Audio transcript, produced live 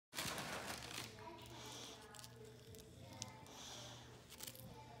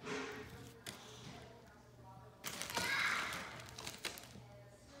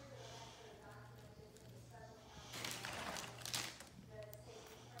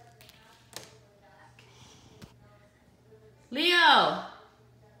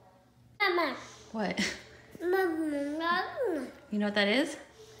What? You know what that is?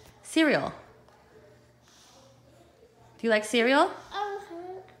 Cereal. Do you like cereal?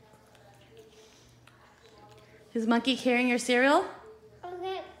 Is Monkey carrying your cereal?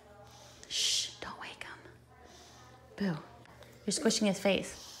 Okay. Shh, don't wake him. Boo. You're squishing his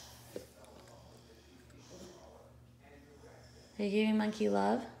face. Are you giving Monkey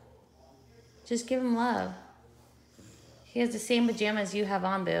love? Just give him love. He has the same pajamas you have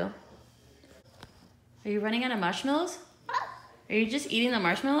on, Boo. Are you running out of marshmallows? Are you just eating the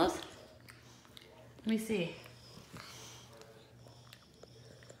marshmallows? Let me see.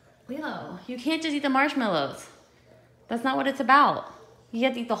 Lilo, you can't just eat the marshmallows. That's not what it's about. You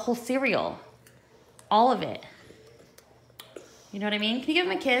have to eat the whole cereal. All of it. You know what I mean? Can you give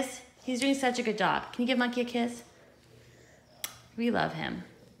him a kiss? He's doing such a good job. Can you give Monkey a kiss? We love him.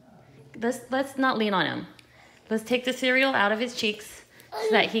 Let's not lean on him. Let's take the cereal out of his cheeks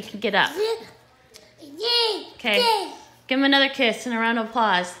so that he can get up. Okay. Give him another kiss and a round of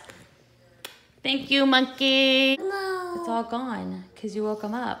applause. Thank you, Monkey. No. It's all gone because you woke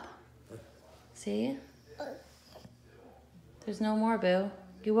him up. See? There's no more, Boo.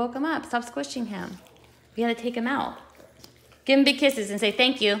 You woke him up. Stop squishing him. We gotta take him out. Give him big kisses and say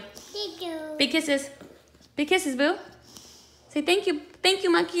thank you. Thank you. Big kisses. Big kisses, Boo. Say thank you. Thank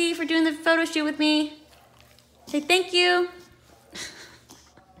you, Monkey, for doing the photo shoot with me. Say thank you.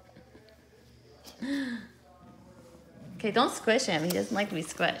 Okay, don't squish him. He doesn't like to be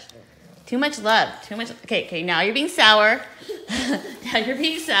squished. Too much love. Too much. Okay, now you're being sour. Now you're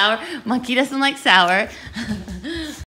being sour. Monkey doesn't like sour.